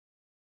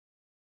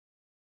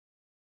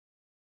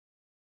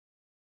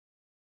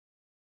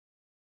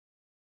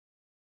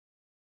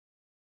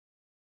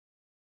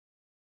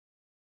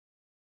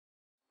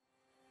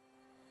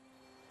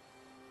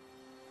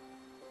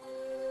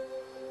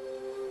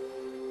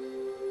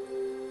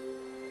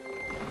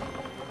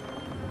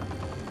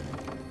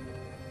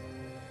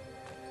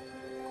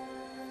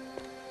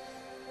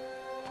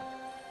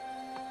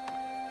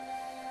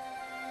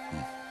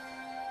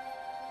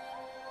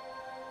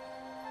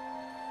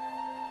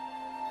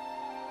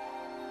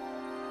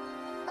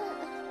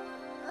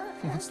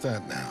What's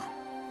that now?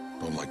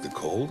 Don't like the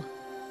cold?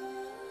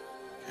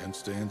 Can't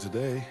stay in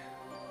today.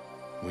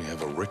 We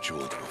have a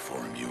ritual to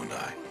perform, you and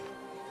I.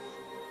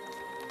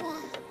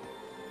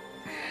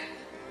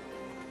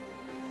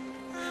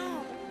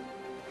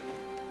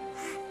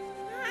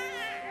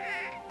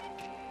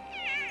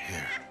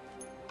 Here.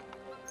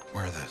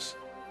 Wear this.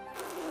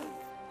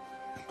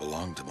 It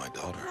belonged to my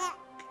daughter.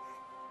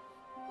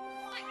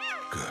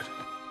 Good.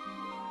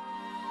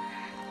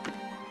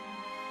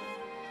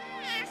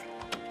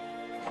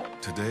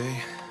 Today,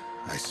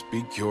 I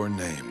speak your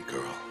name,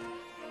 girl.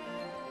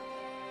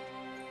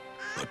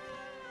 But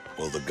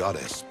will the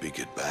goddess speak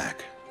it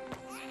back?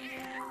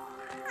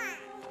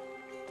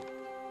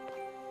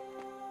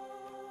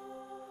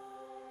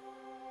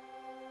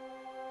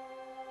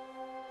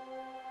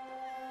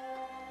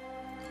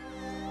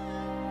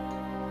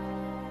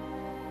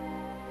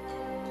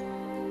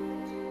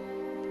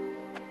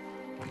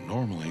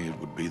 Normally, it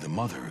would be the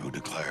mother who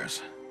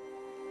declares,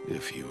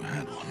 if you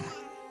had one.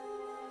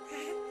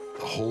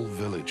 The whole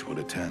village would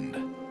attend,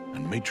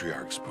 and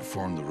matriarchs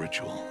perform the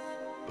ritual.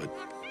 But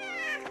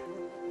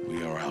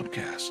we are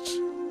outcasts.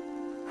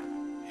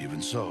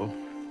 Even so,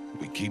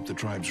 we keep the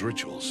tribe's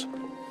rituals.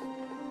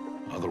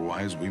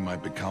 Otherwise, we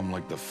might become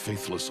like the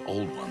faithless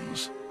old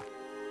ones,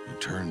 who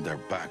turned their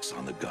backs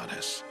on the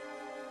goddess.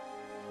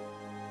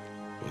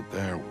 But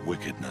their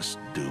wickedness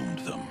doomed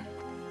them.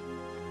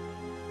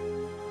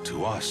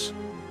 To us,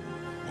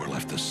 were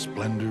left the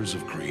splendors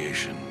of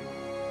creation,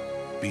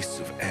 beasts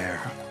of air,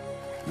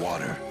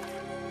 water,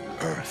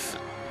 earth,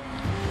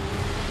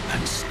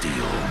 and steel.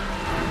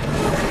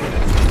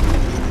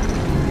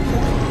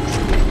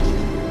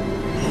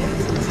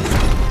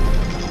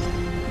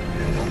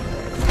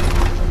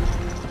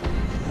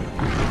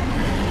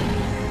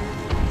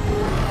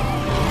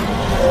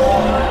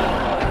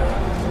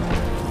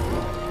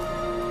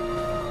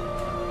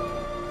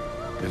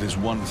 It is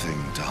one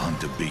thing to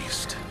hunt a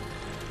beast,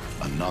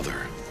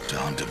 another to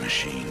hunt a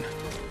machine.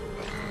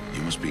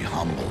 You must be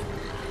humble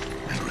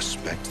and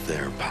respect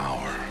their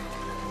power.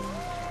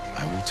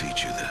 I will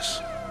teach you this.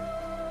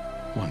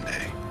 One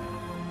day.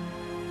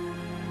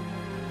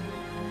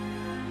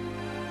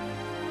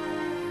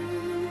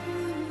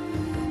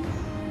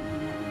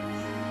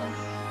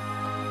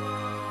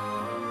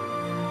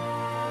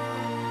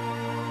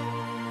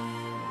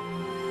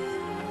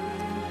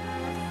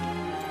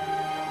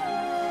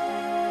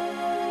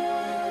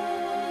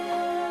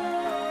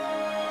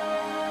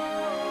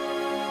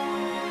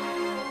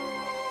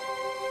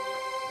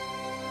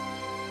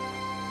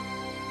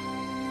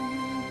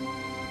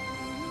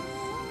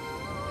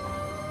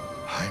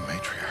 High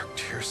Matriarch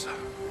Tirsa.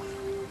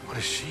 What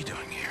is she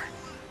doing here?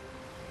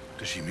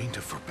 Does she mean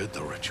to forbid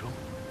the ritual?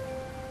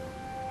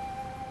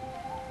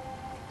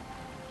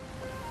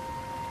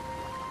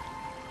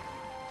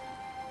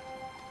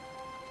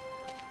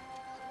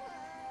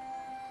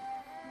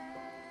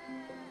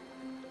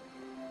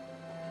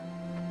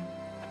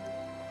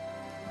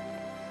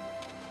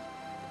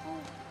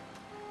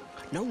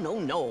 No, no,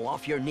 no,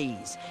 off your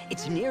knees.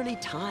 It's nearly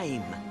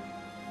time.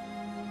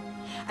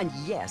 And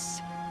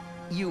yes,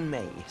 you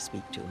may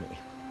speak to me.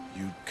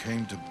 You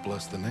came to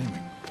bless the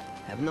naming.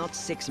 Have not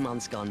 6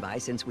 months gone by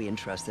since we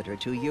entrusted her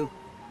to you?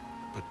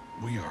 But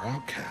we are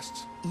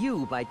outcasts.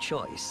 You by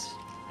choice,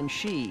 and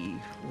she,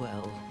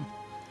 well...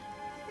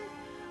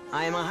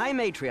 I am a High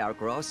Matriarch,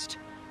 Rost.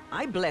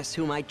 I bless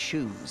whom I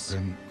choose.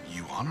 Then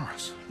you honor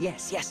us.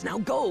 Yes, yes, now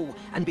go,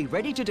 and be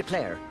ready to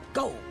declare.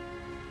 Go!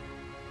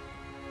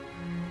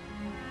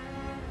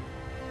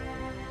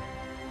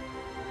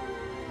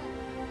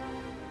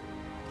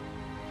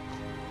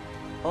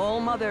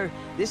 Oh, Mother,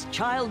 this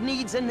child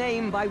needs a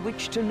name by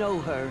which to know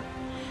her.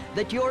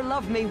 That your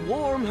love may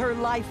warm her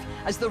life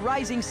as the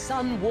rising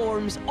sun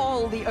warms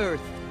all the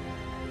earth.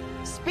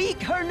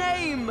 Speak her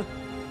name!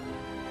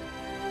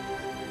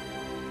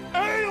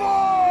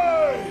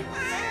 Aloy!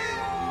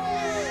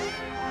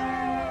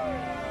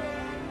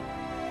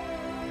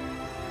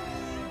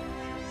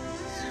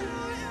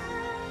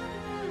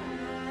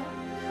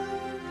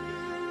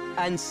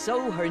 And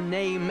so her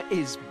name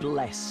is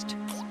blessed.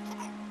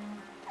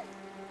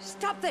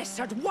 Stop this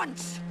at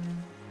once!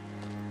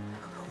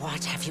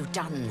 What have you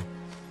done?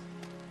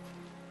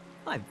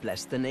 I've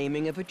blessed the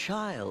naming of a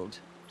child.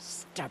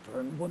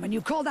 Stubborn woman,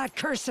 you call that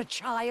curse a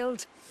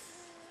child?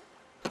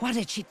 What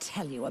did she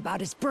tell you about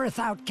his birth,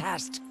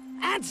 outcast?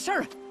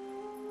 Answer!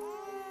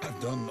 I've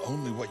done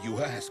only what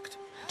you asked.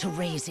 To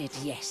raise it,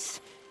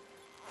 yes.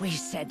 We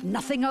said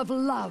nothing of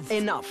love.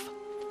 Enough.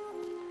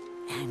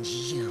 And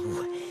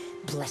you,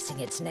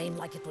 blessing its name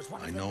like it was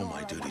one I of the know Nora,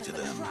 my duty one to of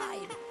the them.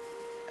 tribe.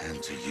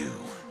 And to you.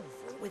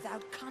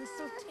 Without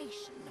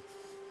consultation.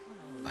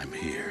 I'm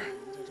here.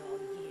 Did all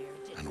year,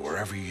 did And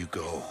wherever you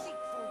go,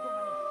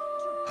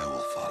 I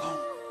will follow.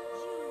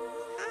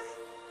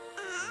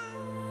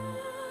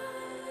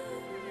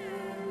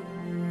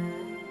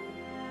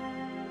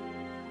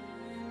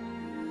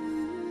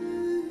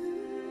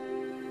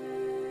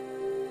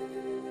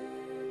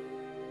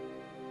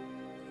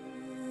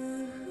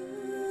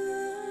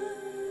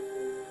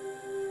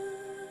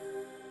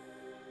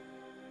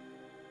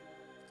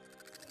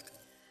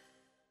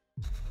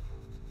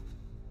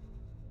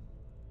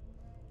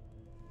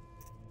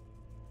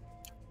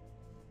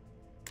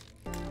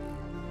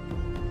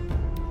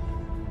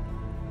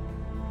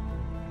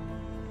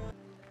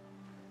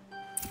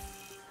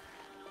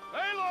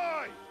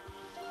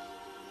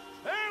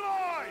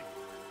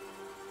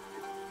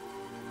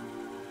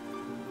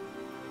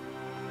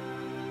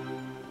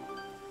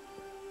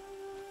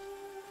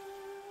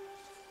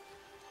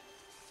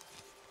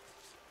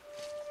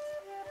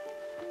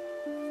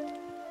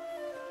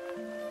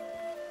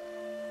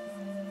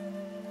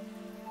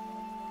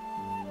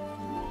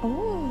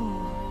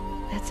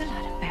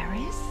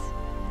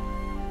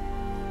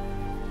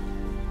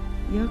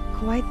 You're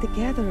quite the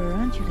gatherer,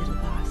 aren't you, little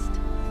Bast?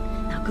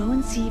 Now go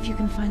and see if you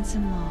can find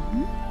some more,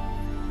 hmm?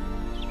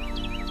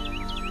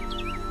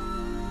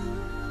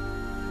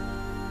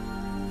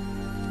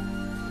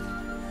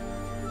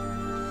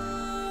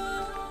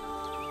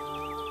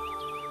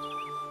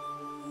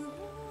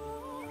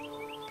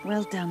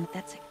 Well done,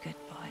 that's a good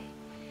boy.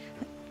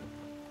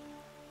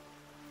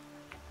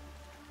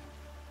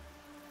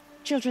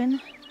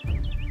 Children,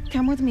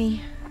 come with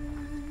me.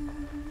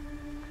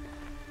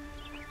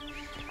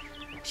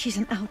 She's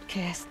an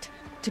outcast,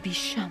 to be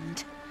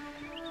shunned.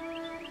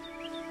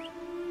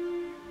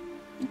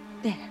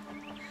 There.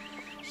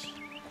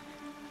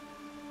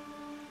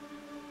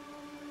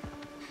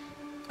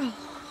 Oh,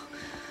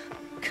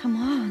 come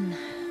on.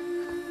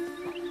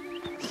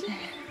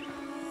 There.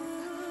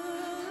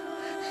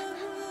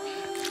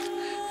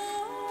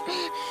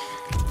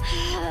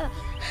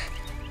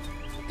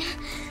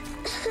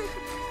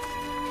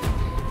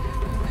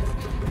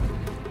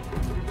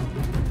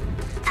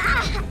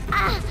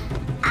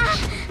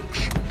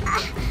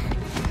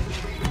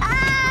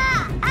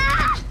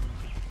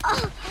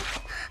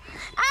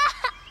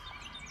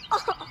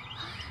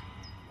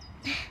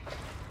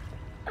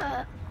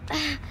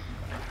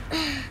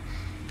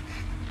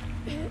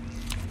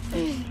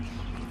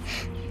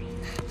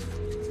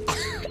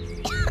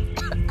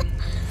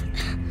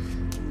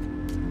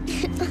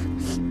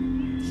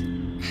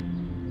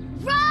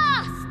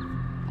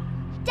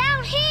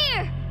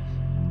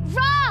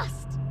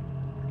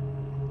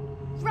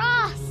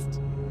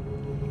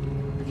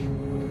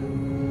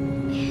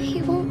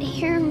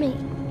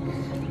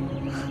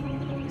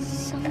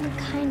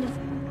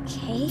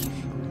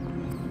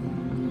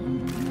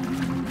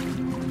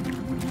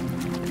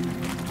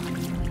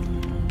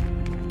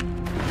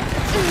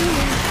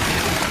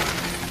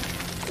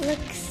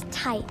 Looks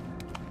tight,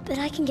 but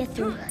I can get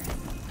through.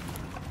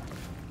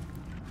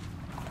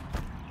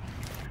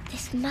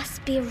 This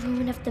must be a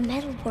ruin of the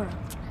metal world.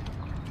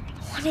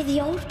 One of the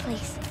old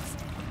places.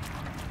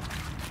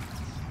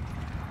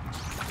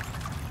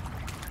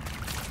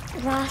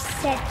 Ross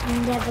said to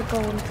never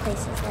go in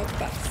places like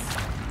this.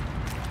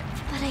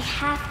 But I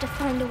have to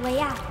find a way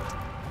out.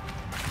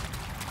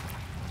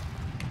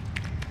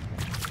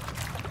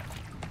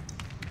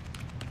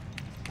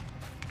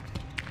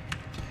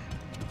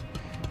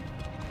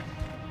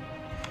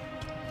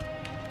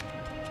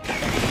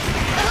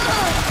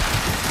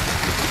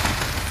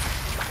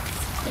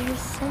 There's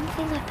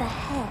something up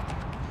ahead.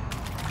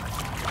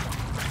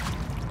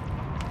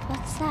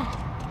 What's that?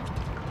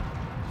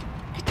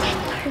 A dead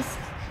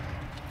person.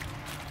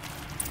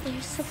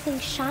 There's something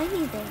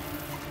shiny there.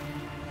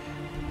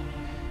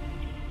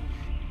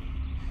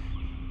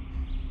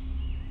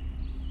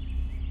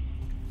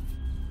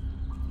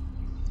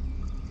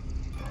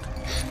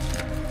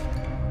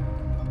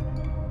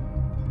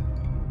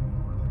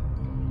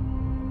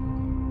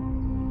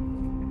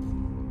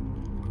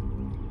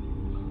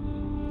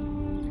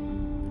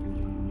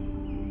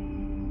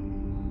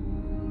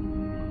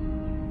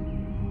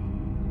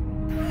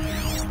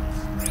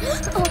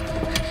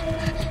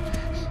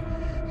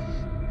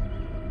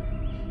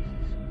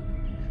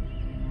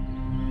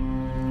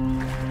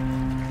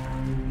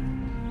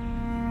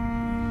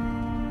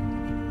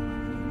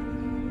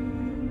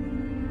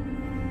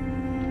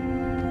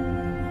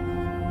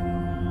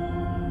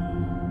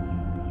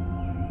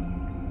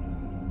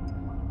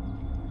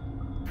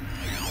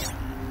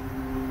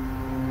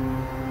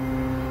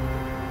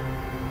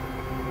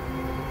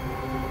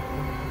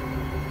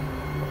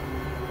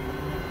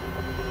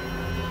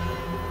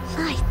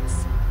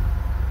 Lights.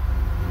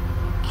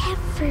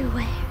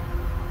 Everywhere.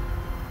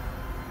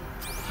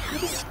 How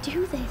does he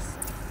do this?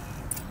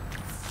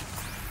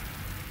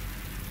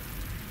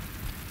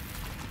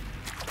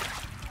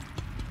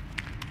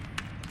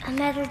 A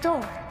metal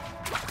door.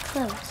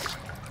 Closed.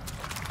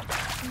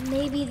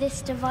 Maybe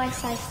this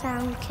device I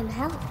found can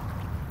help.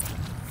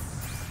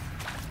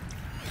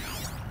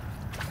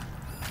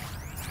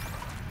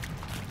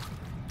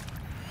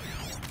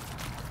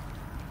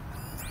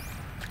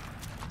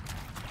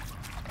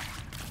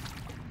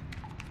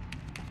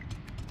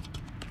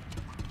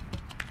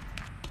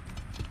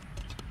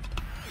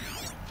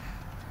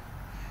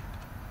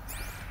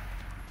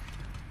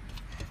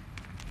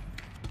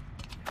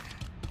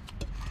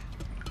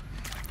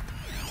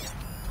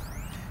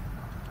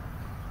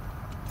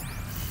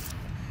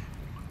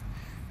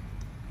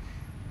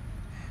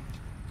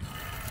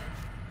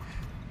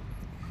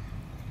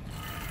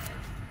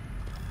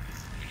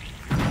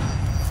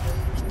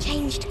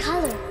 Changed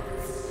color.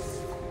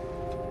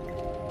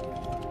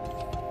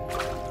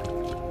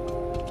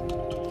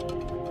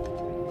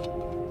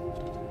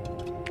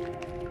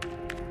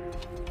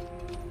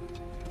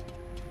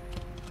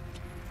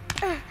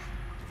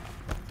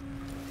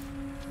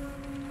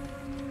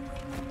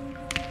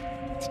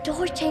 The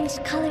door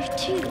changed color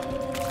too.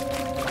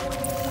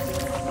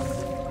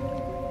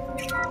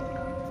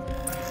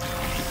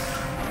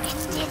 It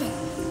did it.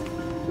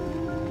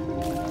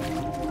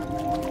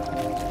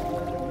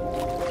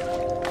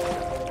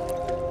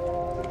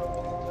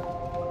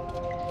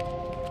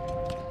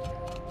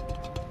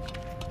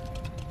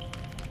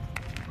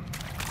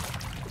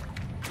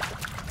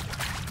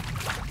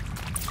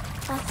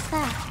 What's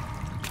that?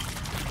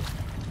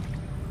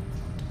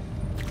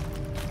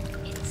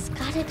 It's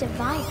got a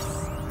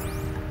device.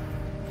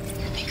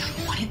 You think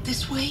I want it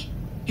this way?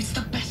 It's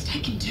the best I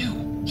can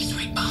do. He's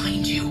right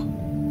behind you.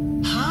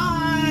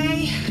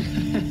 Hi!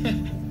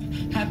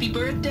 Happy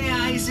birthday,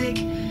 Isaac.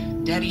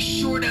 Daddy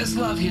sure does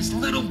love his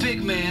little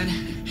big man.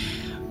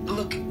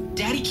 Look,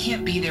 Daddy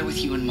can't be there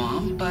with you and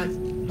Mom, but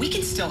we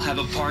can still have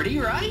a party,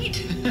 right?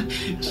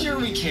 Sure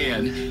we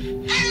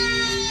can.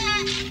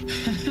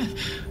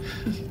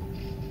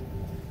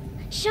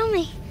 Show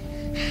me.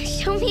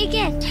 Show me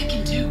again. I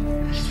can do.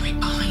 He's right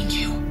behind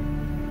you.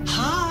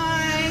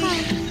 Hi!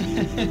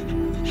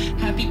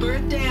 Happy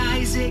birthday,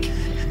 Isaac.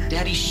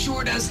 Daddy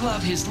sure does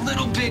love his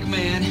little big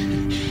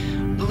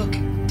man. Look,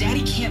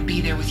 Daddy can't be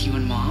there with you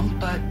and Mom,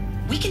 but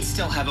we can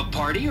still have a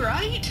party,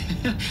 right?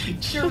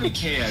 Sure we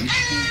can.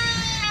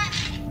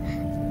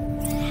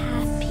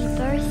 Happy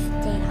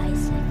birthday,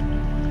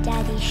 Isaac.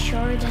 Daddy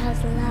sure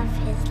does love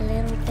his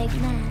little big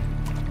man.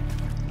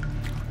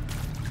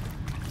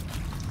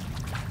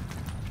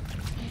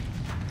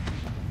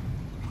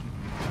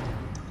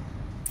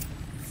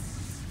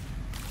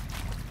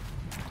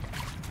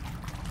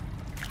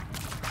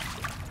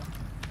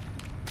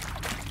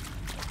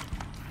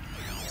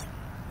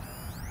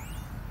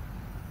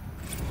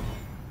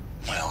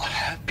 Well,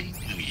 Happy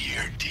New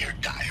Year, dear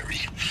diary.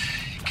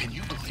 Can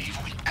you believe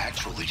we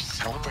actually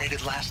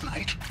celebrated last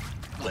night?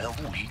 Well,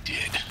 we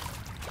did.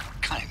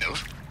 Kind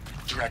of.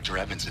 Director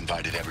Evans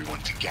invited everyone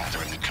to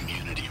gather in the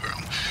community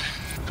room.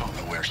 Don't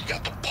know where she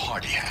got the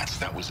party hats.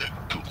 That was a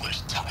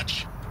ghoulish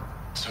touch.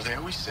 So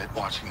there we sit,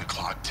 watching the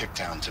clock tick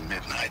down to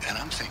midnight, and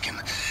I'm thinking,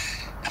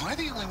 am I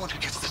the only one who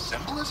gets the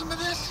symbolism of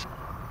this?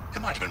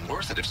 It might have been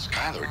worth it if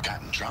Skylar had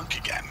gotten drunk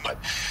again, but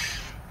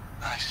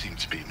I seem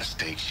to be a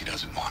mistake she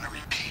doesn't want to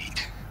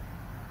repeat.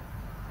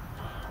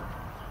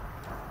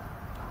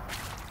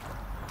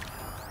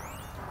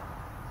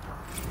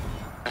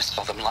 I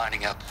saw them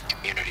lining up in the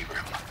community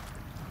room.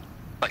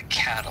 Like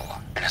cattle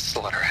in a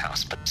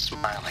slaughterhouse, but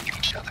smiling at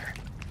each other.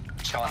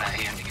 Shauna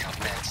handing out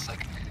meds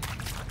like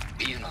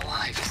being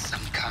alive is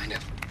some kind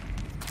of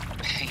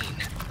pain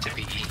to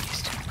be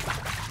eased.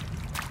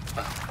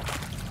 Well,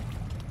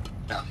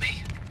 not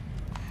me.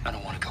 I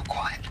don't want to go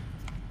quiet.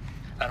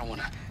 I don't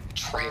want to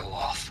trail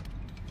off.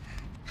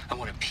 I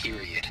want a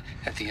period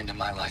at the end of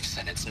my life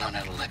sentence, not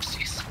an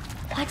ellipses.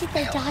 Why did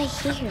they die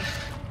here?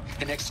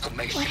 An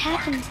exclamation What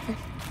mark. happened to them?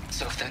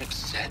 So if that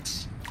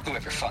upsets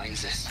whoever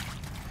finds this,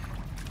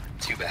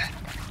 too bad.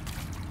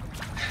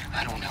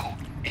 I don't know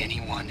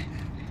anyone,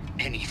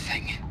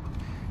 anything,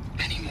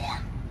 anymore.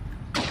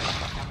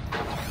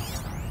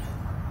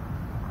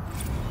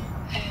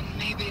 And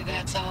maybe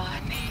that's all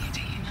I need,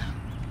 you know?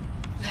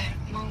 That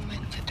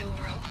moment the door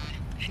opened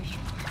and you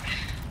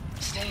were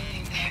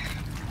standing there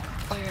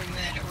wearing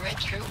that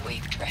retro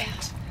weave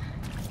dress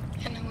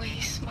and the way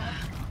you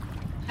smiled.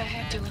 I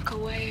had to look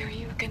away or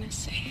you were gonna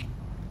see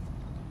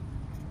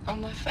on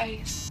my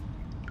face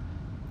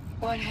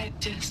what had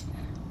just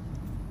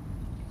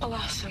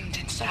blossomed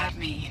inside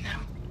me, you know?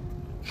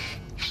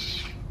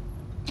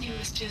 It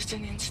was just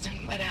an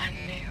instant, but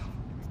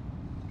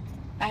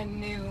I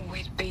knew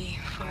we'd be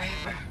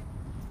forever.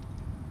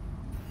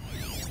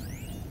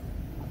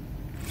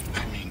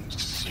 I mean,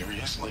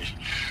 seriously?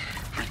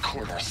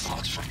 Record our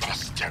thoughts for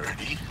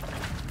posterity?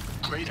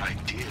 Great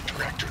idea,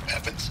 Director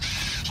Evans.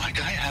 Like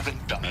I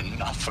haven't done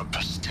enough for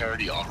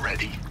posterity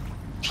already.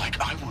 Like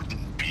I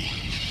wouldn't be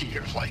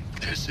here like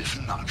this if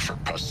not for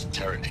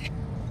posterity.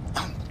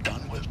 I'm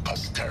done with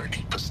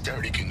posterity.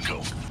 Posterity can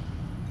go.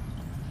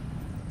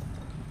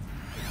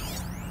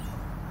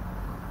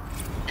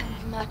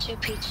 Machu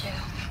Picchu.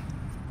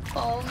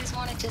 Always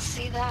wanted to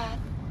see that.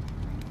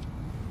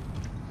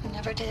 I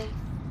never did.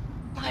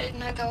 Why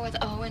didn't I go with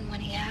Owen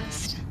when he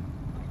asked?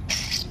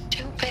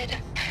 Stupid.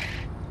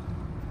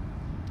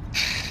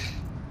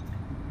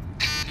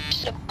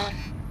 Should have gone.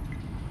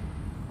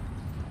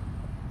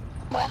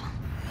 Well.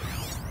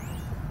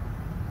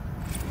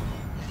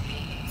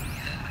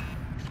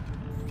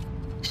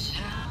 The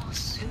shall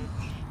soon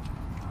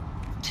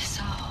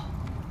dissolve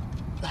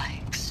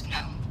like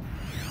snow.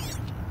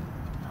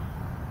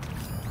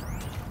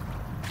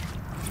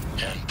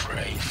 And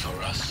pray for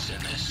us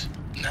sinners,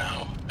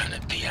 now and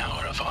at the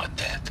hour of our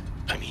death.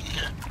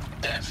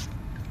 Death.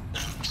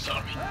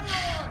 Sorry.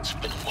 It's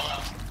been a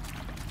while.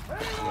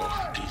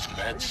 Oh, these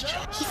meds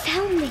just... He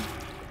found me.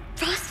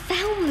 Ross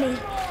found me.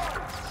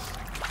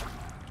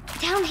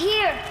 Down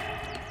here.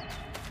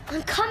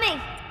 I'm coming.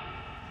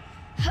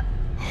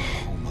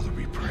 Oh, Mother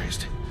be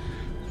praised.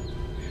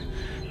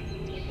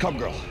 Come,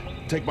 girl.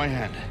 Take my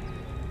hand.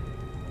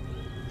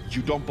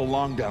 You don't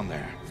belong down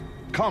there.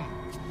 Come.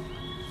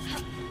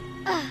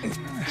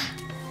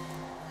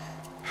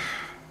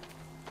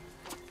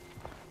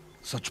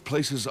 Such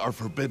places are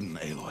forbidden,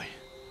 Aloy.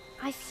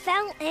 I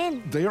fell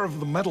in. They are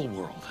of the metal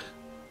world.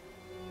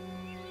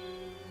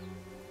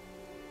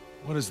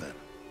 What is that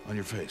on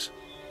your face?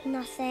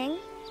 Nothing.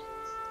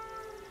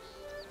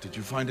 Did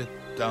you find it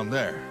down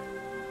there?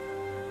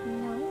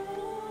 No.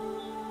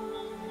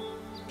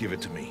 Give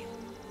it to me.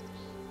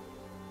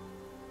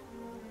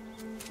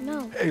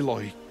 No.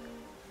 Aloy,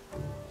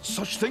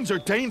 such things are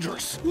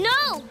dangerous.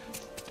 No!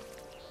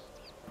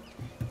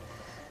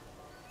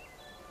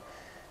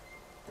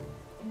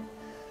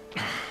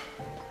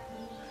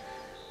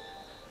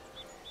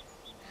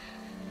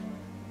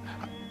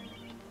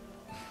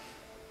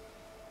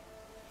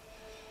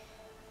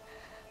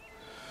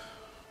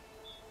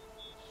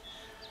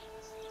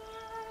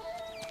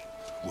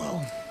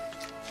 Well,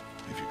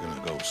 if you're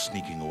gonna go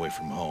sneaking away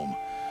from home,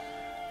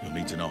 you'll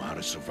need to know how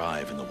to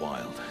survive in the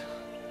wild.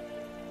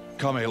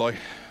 Come, Aloy.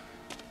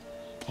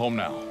 Home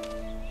now.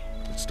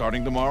 But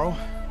starting tomorrow,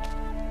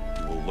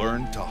 you will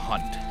learn to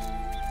hunt.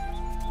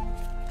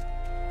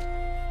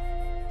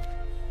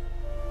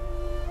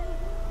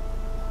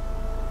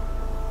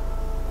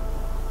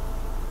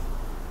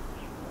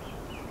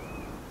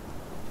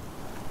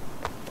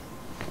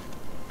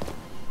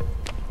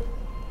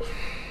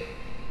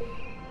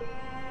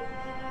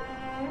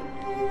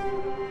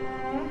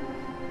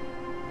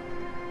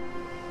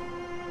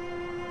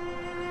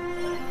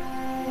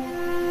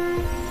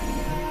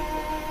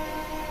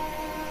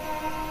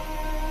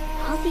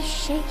 All these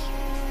shapes.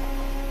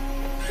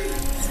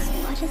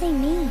 What do they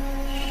mean?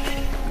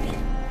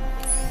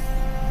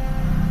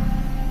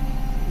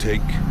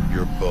 Take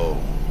your bow.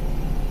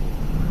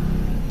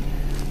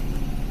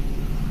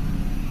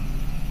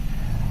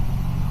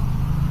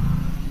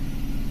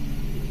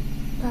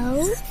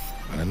 Bow?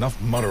 And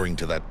enough muttering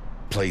to that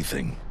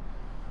plaything.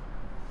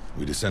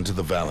 We descend to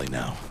the valley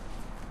now.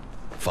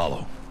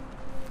 Follow.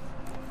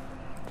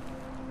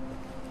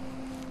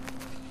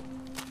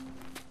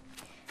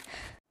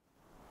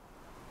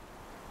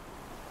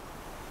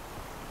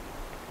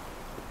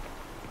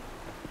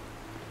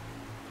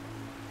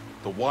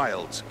 The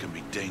wilds can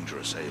be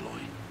dangerous,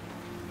 Aloy.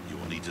 You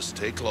will need to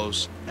stay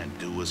close and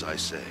do as I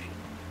say.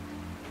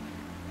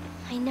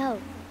 I know.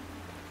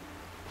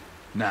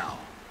 Now,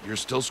 you're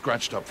still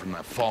scratched up from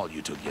that fall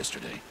you took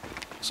yesterday.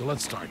 So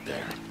let's start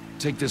there.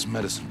 Take this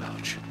medicine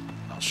pouch.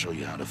 I'll show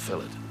you how to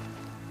fill it.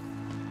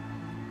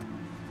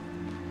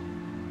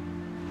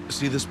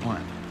 See this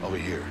plant over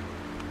here?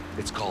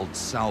 It's called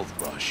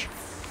salvebrush.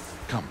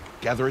 Come,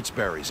 gather its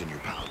berries in your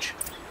pouch.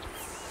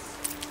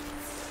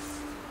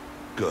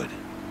 Good.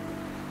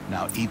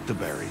 Now eat the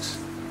berries.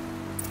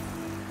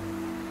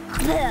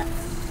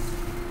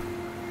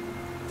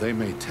 They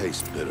may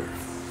taste bitter,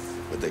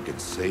 but they can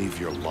save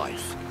your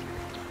life.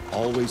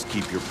 Always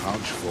keep your pouch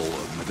full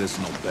of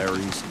medicinal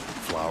berries,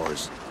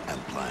 flowers,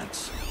 and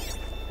plants.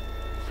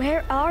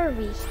 Where are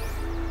we?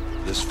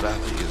 This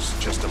valley is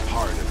just a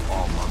part of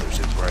All Mother's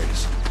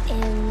embrace.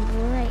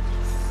 Embrace.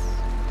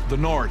 The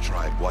Nora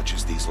tribe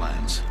watches these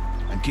lands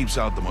and keeps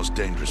out the most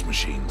dangerous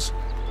machines.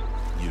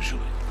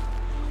 Usually.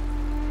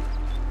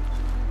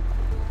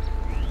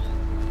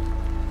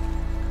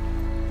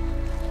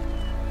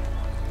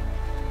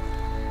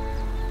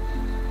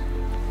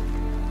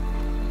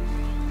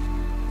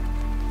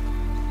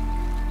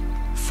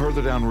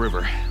 Further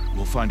downriver,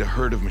 we'll find a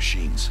herd of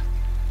machines,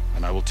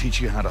 and I will teach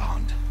you how to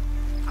hunt.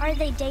 Are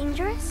they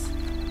dangerous?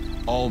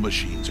 All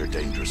machines are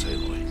dangerous,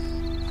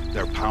 Aloy.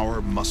 Their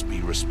power must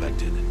be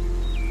respected.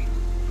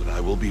 But I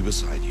will be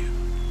beside you.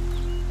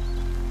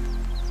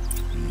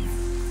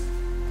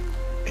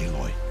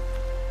 Aloy,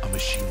 a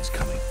machine's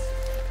coming.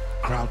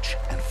 Crouch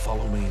and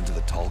follow me into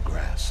the tall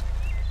grass.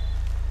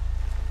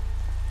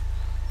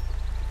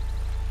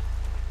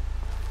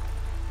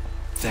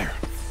 There.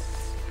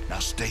 Now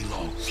stay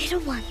low.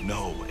 Little one.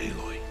 No,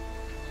 Aloy.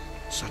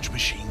 Such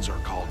machines are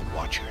called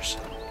watchers.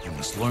 You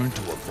must learn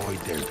to avoid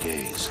their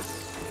gaze.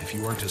 If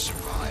you are to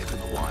survive in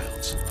the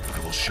wilds, I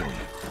will show you.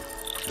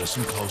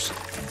 Listen close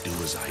and do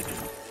as I do.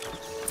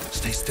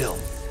 Stay still.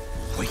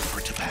 Wait for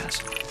it to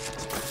pass.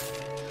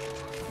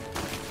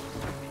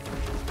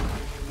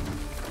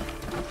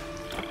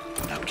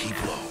 Now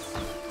keep low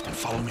and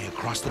follow me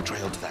across the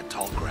trail to that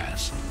tall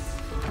grass.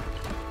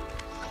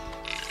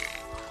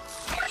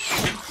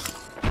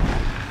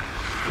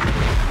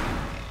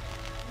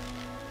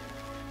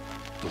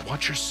 The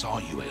Watcher saw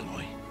you,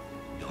 Aloy.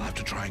 You'll have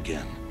to try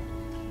again.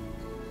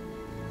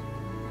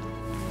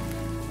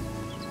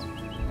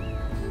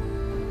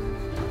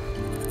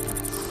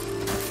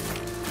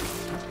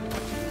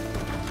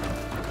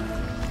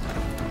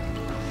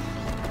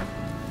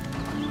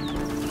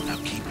 Now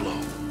keep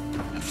low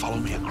and follow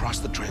me across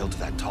the trail to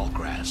that tall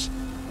grass.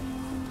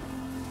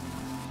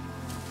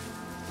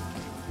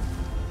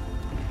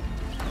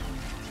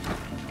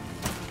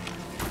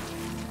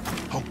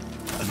 Oh,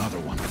 another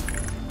one.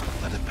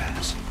 Let it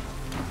pass.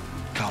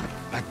 Come,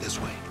 back this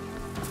way.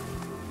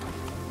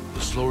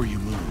 The slower you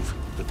move,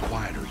 the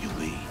quieter you'll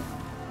be.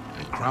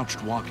 And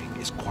crouched walking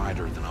is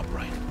quieter than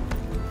upright.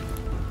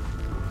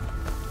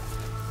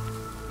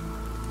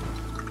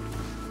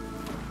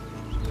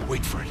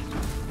 Wait for it.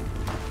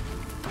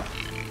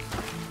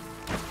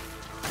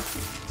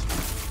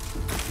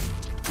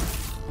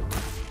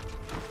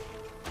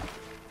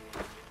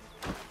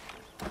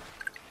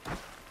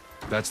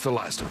 That's the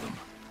last of them.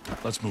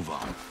 Let's move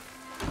on.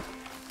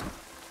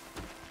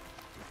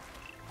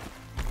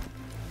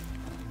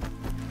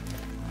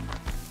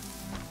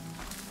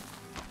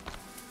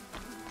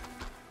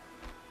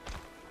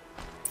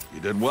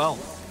 did well.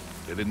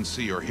 They didn't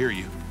see or hear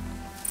you.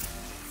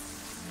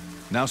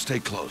 Now stay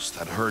close.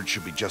 That herd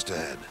should be just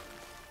ahead.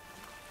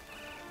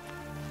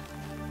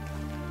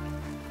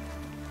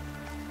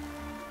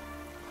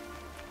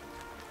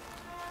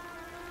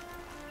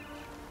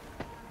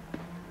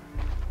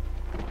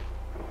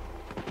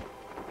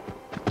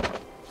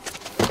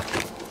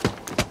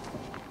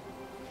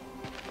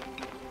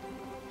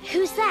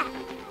 Who's that?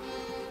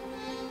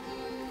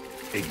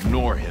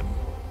 Ignore him.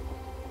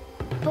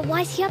 But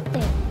why's he up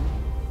there?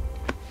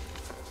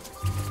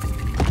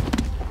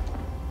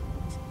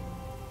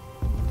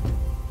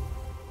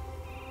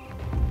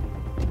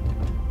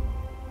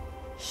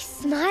 He's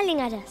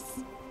smiling at us.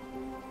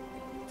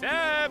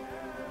 Teb!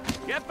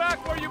 Get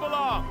back where you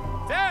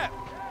belong! Teb!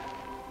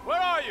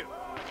 Where are you?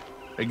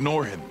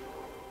 Ignore him.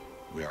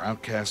 We are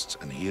outcasts,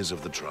 and he is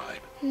of the tribe.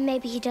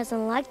 Maybe he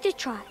doesn't like the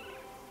tribe.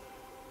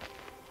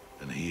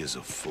 And he is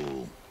a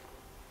fool.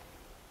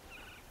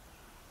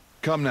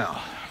 Come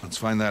now, let's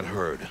find that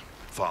herd.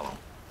 Follow.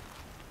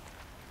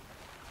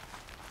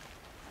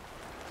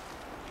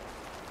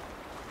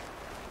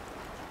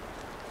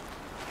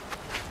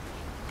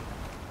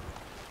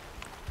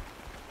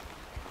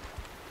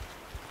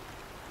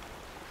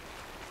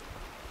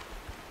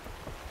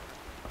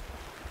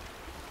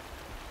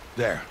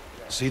 There.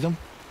 See them?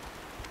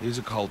 These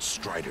are called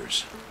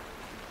striders.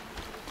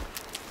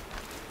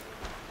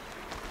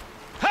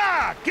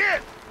 Ha!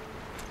 Get!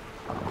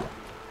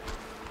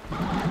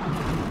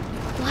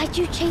 Why'd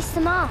you chase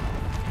them off?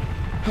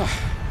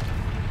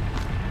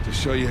 To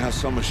show you how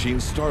some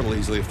machines startle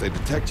easily if they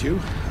detect you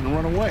and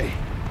run away.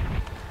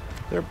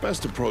 They're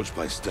best approached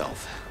by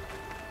stealth.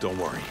 Don't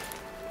worry.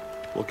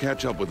 We'll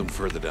catch up with them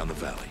further down the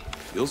valley.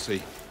 You'll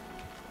see.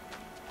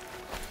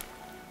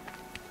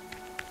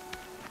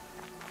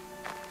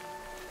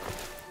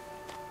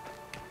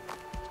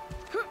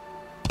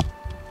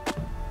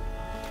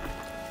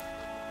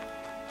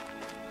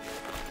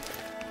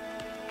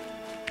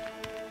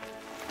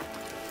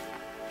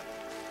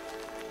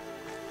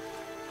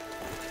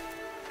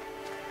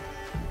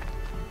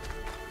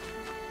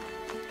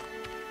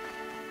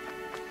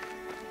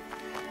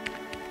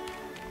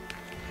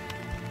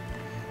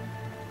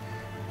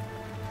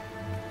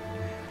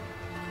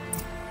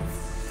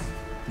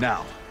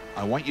 Now,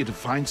 I want you to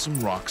find some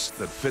rocks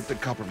that fit the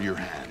cup of your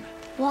hand.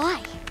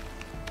 Why?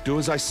 Do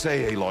as I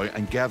say, Aloy,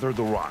 and gather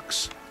the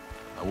rocks.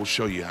 I will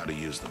show you how to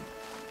use them.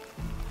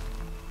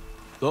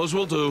 Those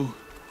will do.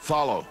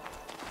 Follow.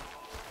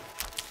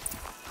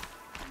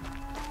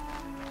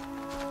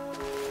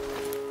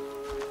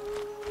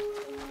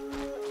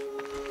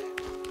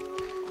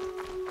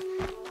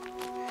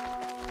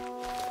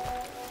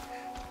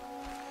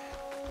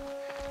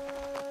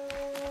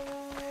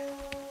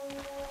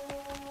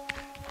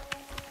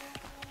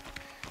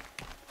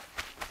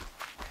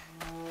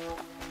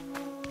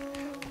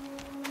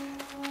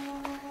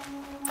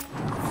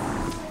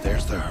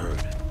 There's the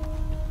herd.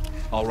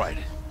 All right,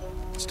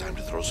 it's time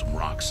to throw some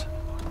rocks.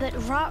 But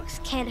rocks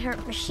can't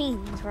hurt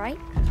machines, right?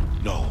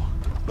 No,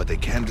 but they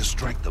can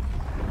distract them.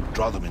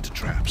 Draw them into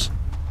traps.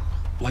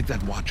 Like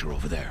that watcher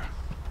over there.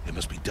 It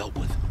must be dealt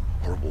with,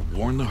 or it will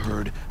warn the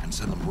herd and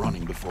send them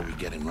running before we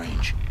get in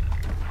range.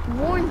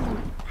 Warn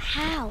them?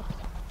 How?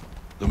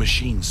 The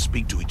machines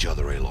speak to each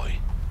other, Aloy.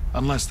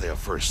 Unless they are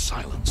first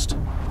silenced.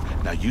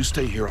 Now you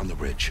stay here on the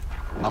ridge.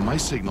 On my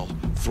signal,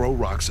 throw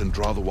rocks and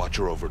draw the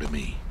watcher over to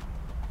me.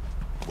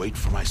 Wait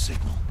for my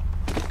signal.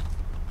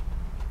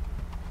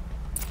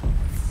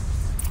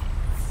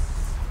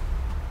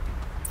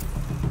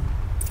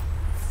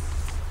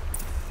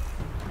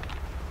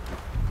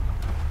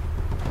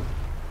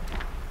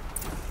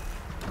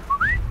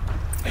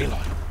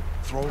 Aloy,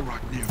 throw a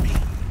rock near me.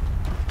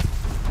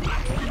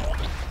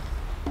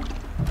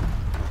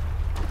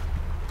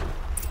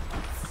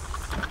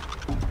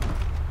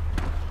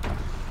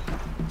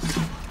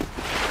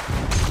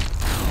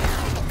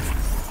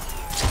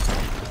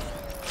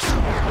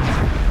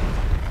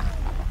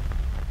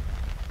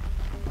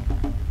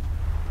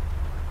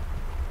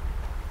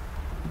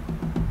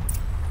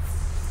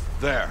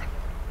 There.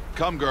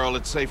 Come, girl,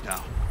 it's safe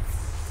now.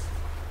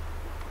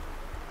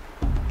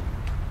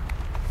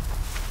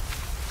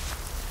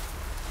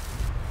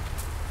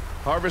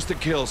 Harvest a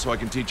kill so I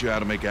can teach you how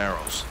to make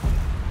arrows.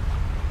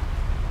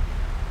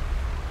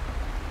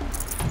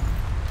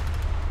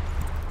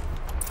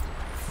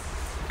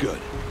 Good.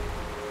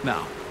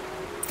 Now,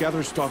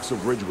 gather stalks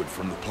of ridgewood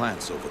from the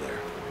plants over there.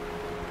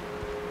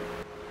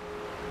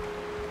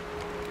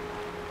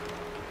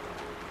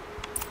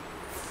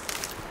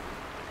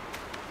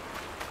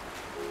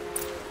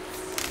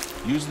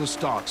 Use the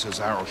stalks as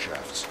arrow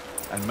shafts,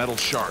 and metal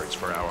shards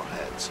for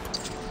arrowheads.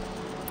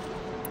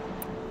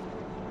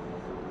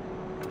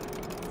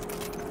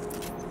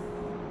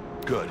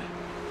 Good.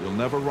 You'll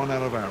never run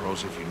out of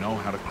arrows if you know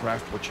how to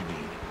craft what you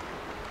need.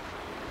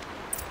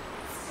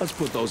 Let's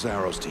put those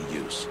arrows to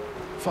use.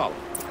 Follow.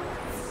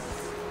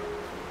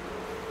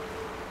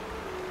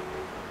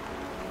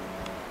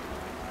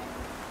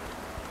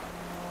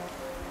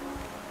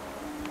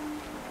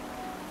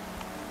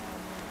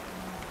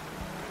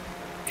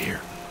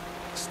 Here.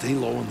 Stay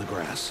low in the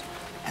grass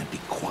and be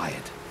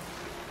quiet.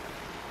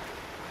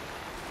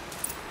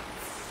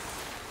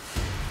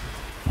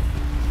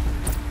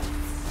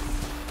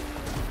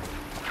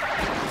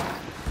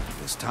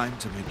 It's time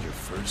to make your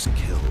first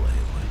kill,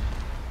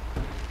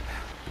 Aloy.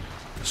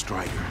 The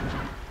Strider.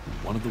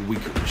 One of the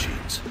weaker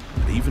machines.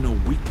 But even a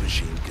weak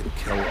machine can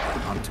kill a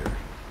hunter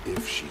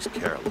if she's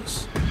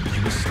careless.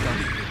 You must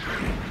study your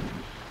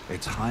prey.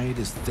 Its hide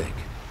is thick,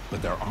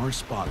 but there are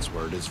spots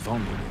where it is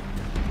vulnerable.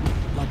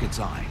 Like its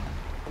eye.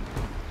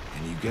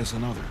 Can you guess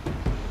another?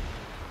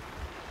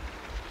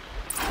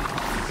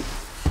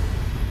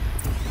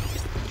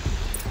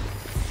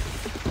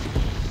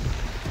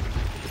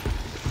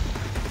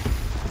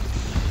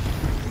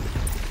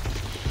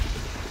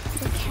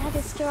 The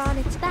canister on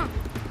its back.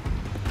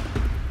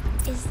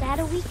 Is that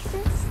a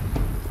weakness?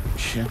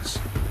 Yes.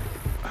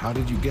 How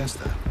did you guess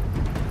that?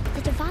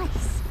 The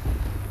device.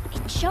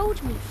 It showed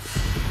me.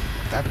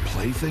 That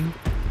plaything?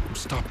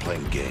 Stop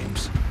playing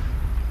games.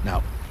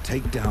 Now,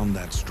 take down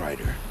that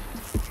Strider.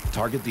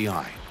 Target the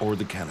eye, or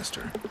the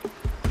canister.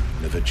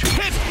 And if it shoots...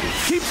 Hit!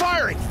 Keep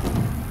firing!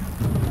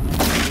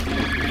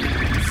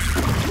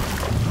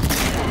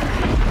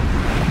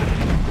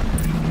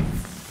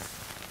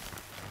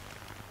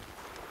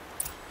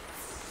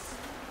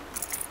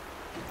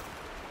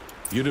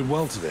 You did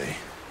well today,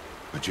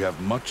 but you have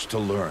much to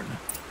learn.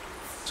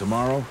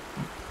 Tomorrow,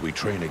 we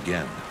train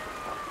again.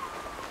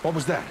 What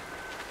was that?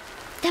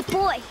 That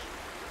boy.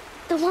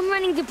 The one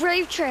running the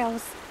brave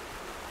trails.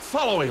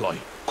 Follow Aloy,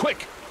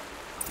 quick!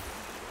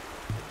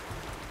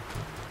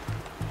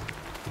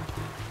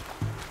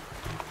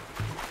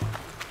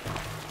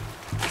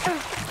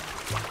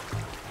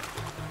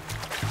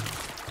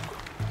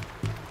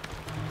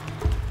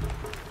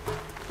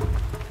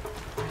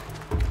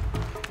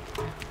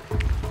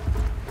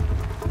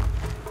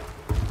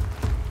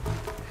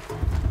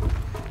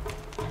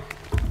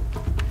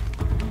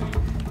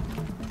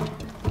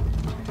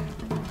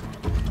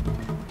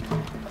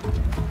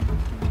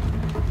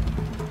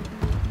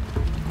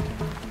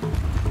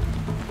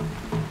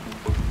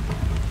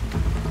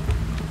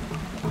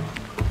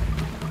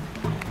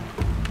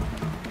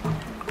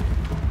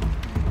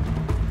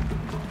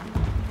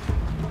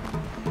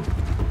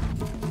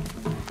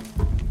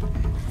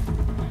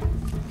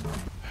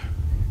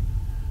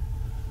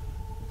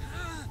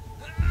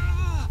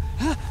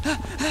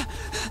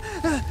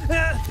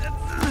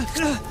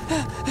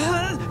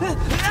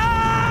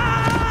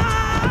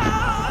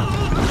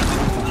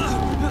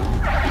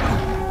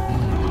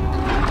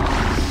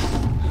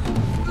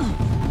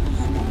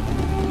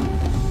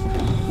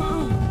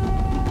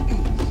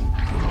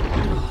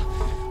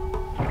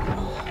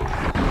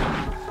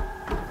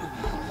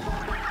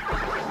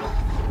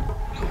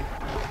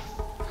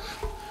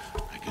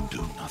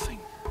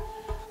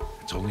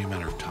 It's only a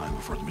matter of time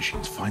before the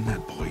machines find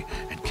that boy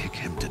and kick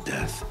him to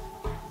death.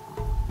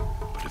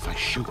 But if I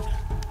shoot,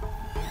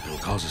 it'll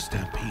cause a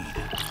stampede,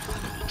 and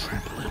it'll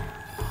trample him.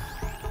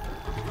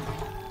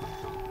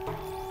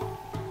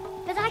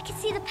 But I can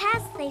see the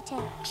paths they take.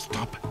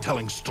 Stop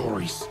telling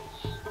stories.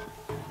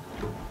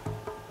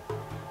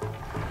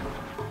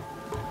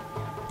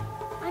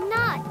 I'm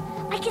not.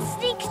 I can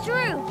sneak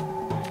through.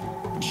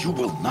 You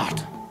will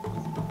not.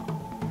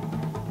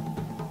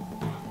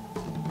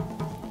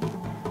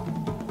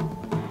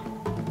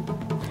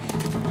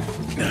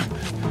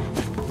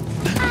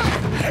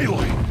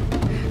 Aloy!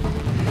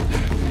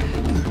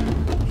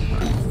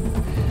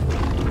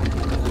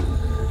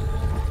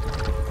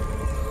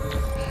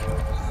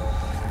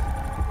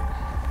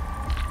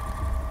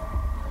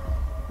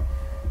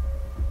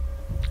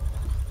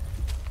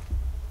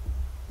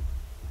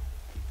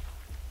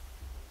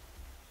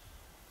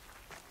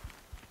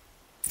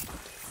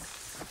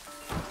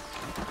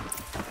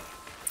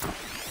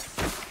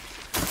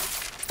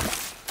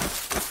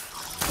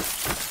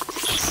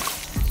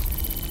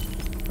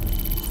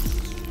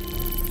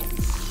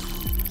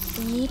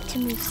 I need to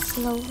move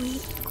slowly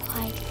and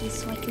quietly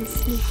so I can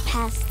sneak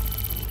past them.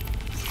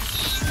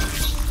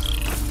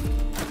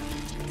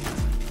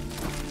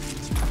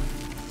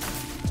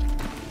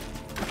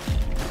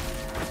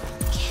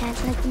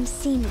 Can't let them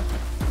see me.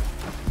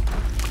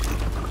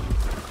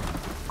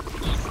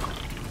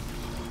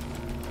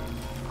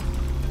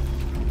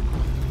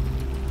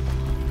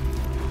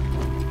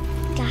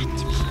 Got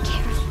to be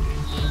careful.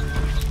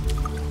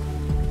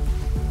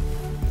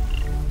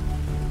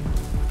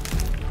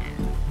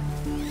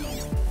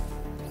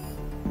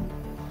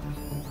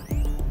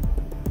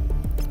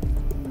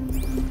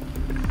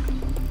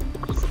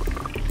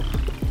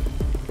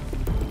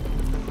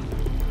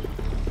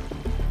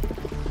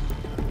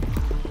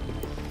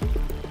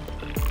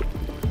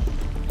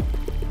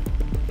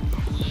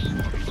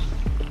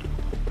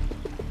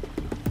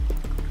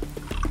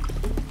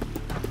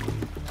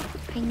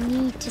 I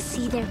need to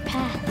see their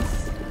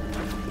paths.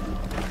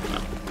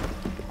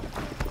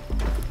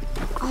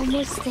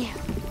 Almost there.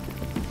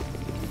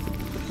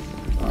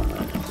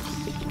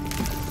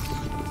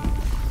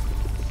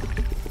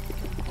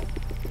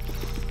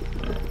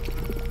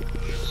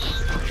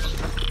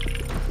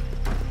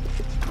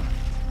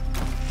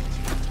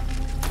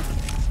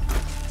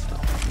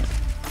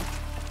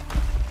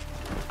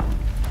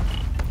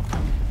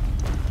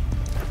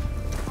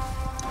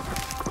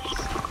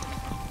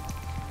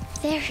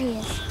 There he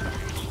is.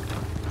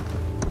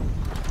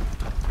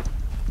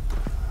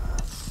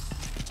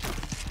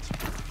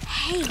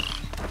 Hey.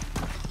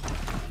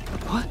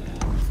 What?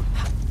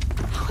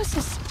 How is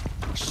this?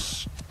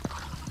 Shh.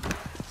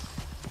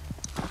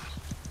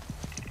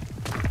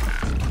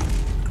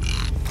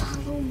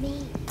 Follow me.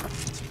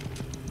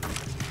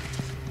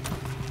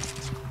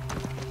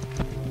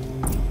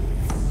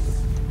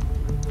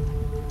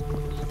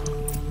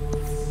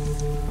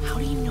 How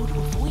do you know to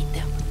avoid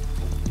them?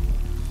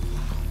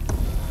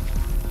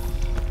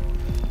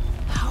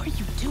 How are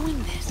you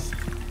doing this?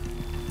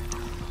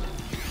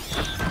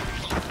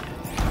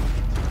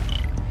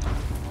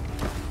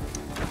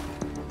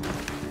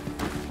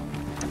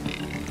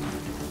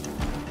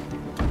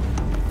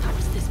 How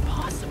is this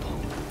possible?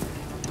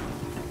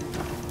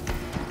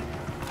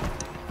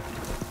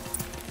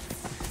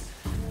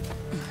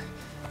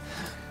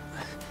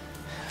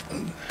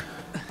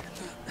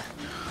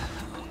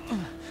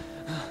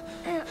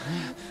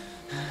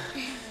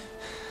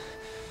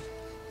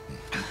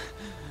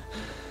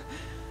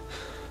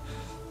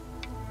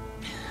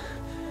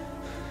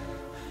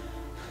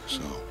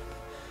 So,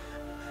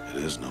 it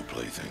is no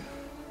plaything.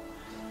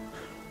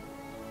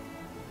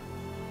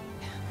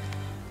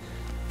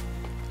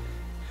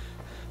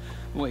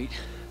 Wait.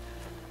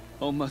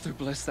 Oh, Mother,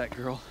 bless that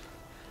girl.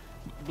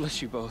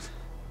 Bless you both.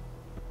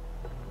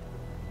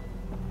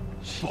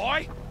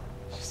 Boy!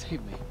 She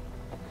saved me.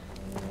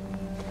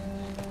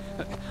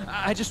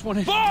 I just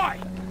wanted... Boy!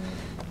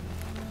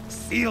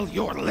 Seal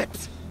your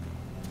lips.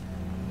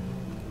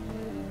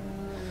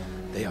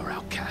 They are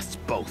outcasts,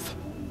 both.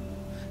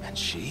 And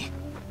she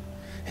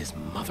is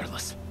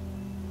motherless.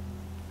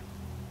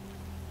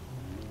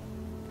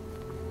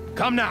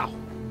 Come now.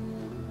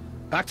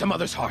 Back to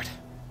Mother's heart.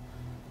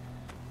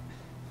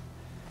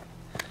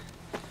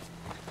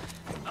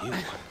 And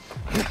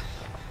you.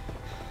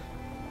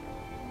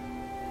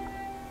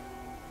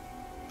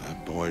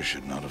 That boy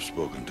should not have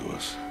spoken to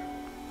us.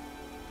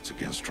 It's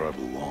against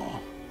tribal law.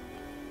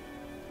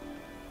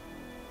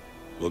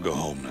 We'll go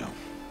home now.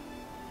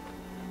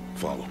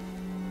 Follow.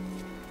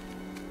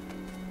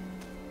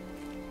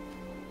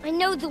 I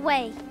know the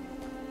way.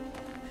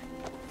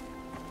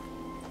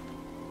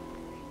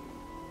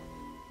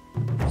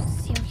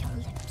 Seal your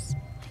lips.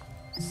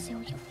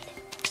 Seal your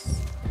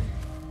lips.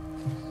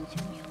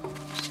 Seal your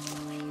lips.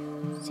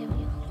 Seal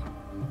your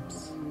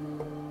lips.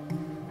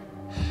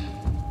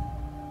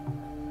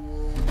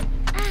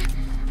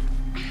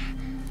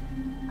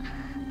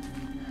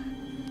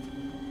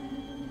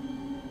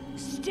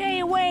 Stay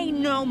away,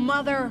 no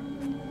mother!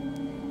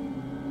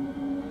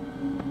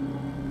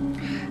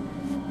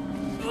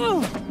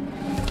 Ugh.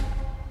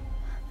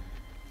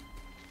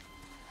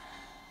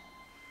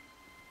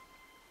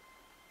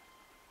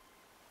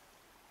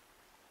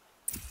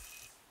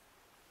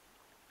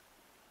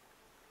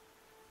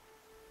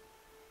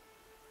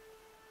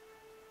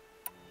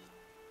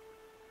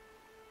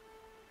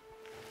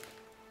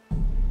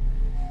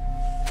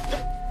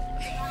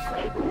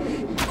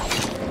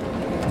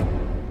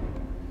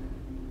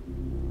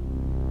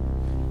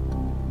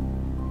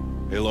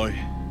 Aloy,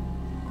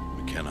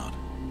 we cannot.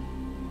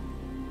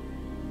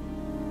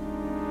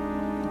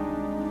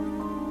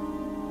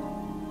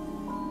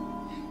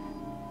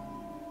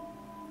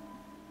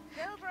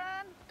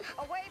 Children,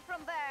 away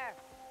from there.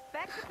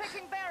 Back to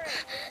picking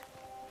berries.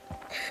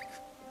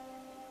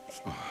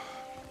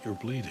 You're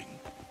bleeding.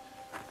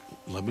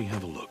 Let me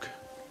have a look.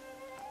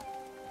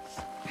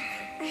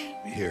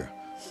 Here,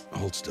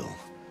 hold still.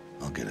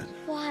 I'll get it.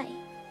 Why?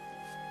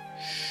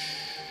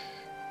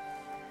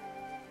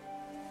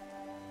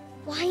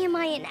 Why am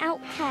I an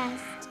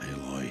outcast?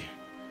 Aloy,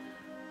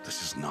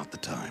 this is not the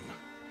time.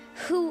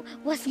 Who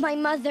was my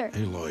mother?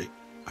 Aloy,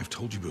 I've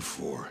told you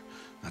before,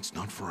 that's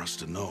not for us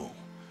to know.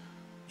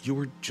 You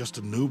were just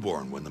a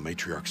newborn when the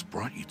matriarchs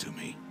brought you to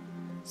me.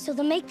 So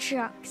the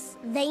matriarchs,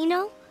 they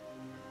know?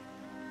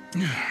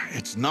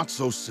 It's not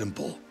so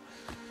simple.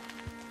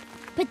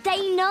 But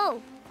they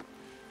know.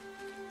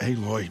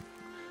 Aloy,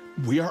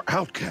 we are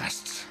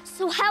outcasts.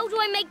 So how do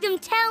I make them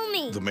tell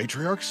me? The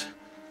matriarchs?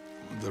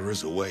 There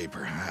is a way,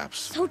 perhaps.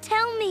 So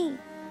tell me.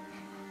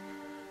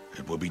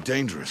 It would be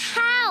dangerous.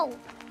 How?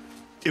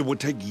 It would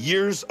take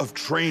years of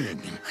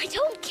training. I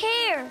don't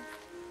care.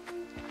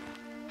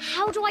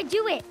 How do I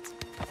do it?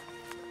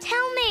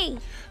 Tell me.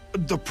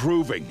 The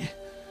proving.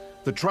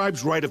 The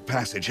tribe's rite of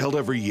passage held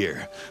every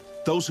year.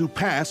 Those who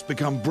pass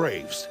become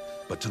braves.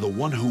 But to the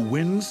one who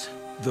wins,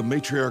 the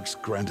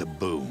matriarchs grant a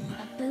boon.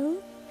 A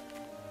boon?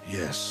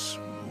 Yes,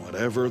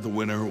 whatever the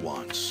winner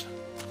wants.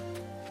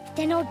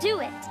 Then I'll do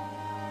it.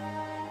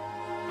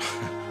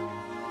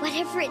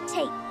 Whatever it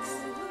takes.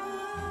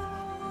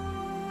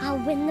 I'll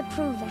win the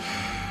proving.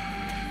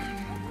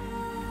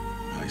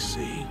 I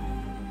see.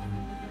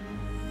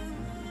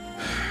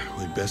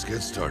 We'd best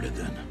get started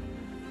then.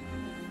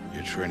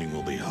 Your training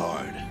will be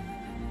hard.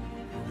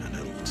 And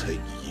it'll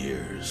take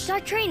years.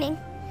 Start training?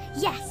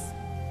 Yes.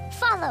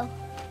 Follow.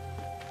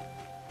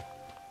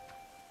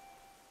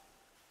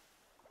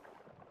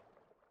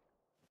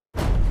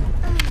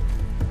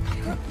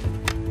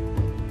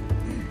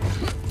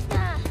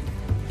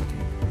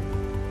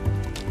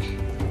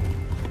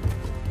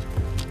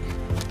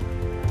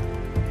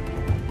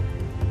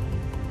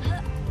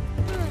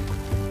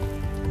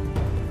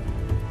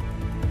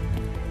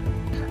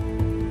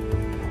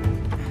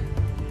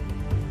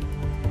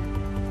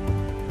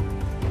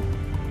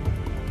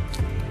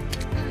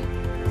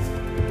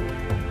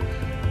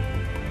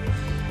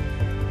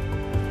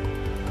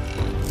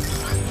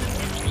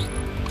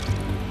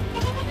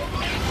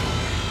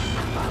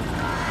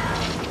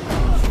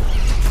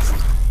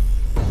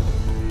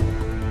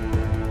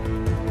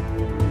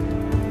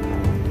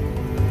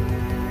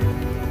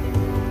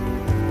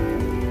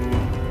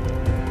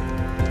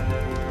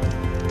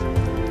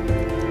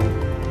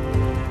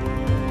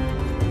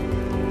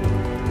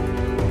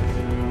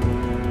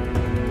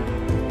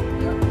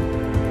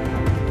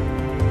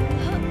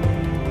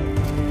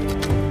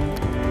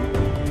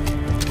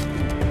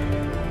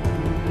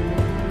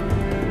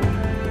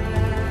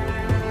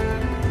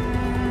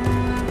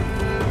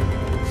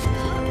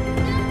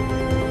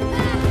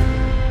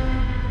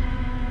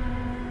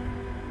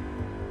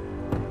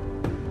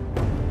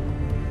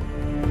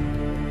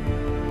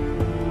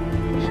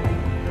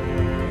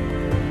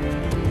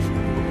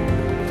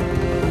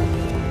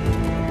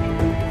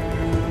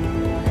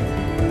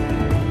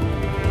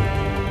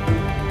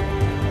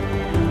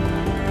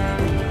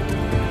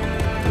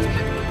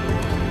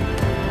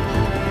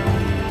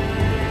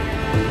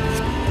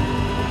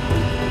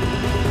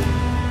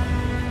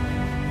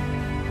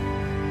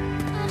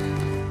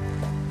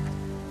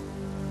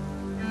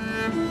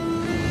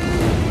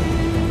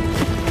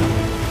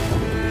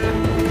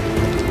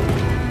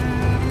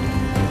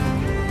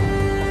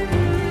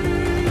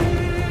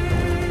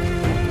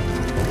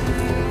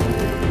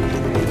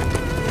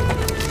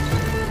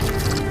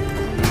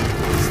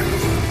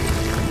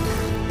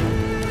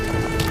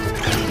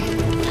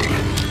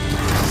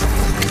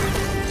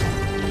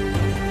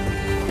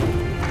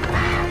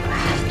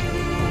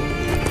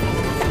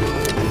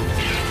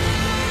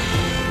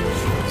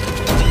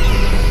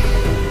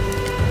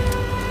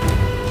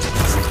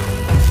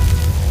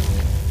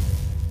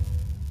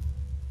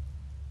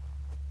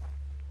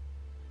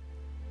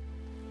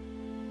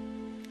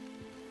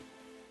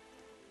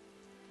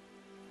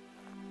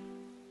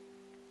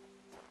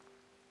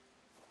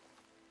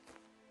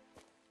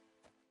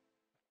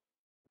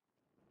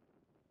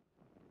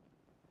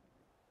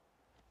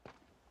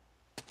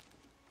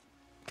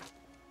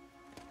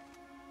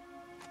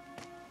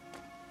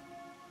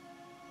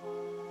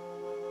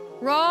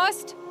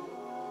 Rost?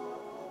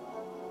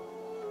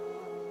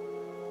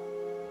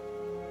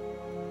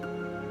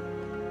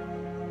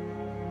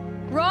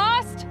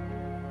 Rost?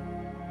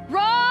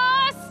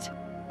 Rost?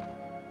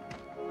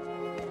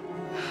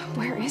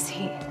 Where is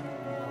he?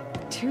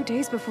 2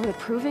 days before the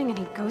proving and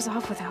he goes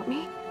off without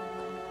me?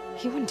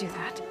 He wouldn't do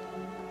that.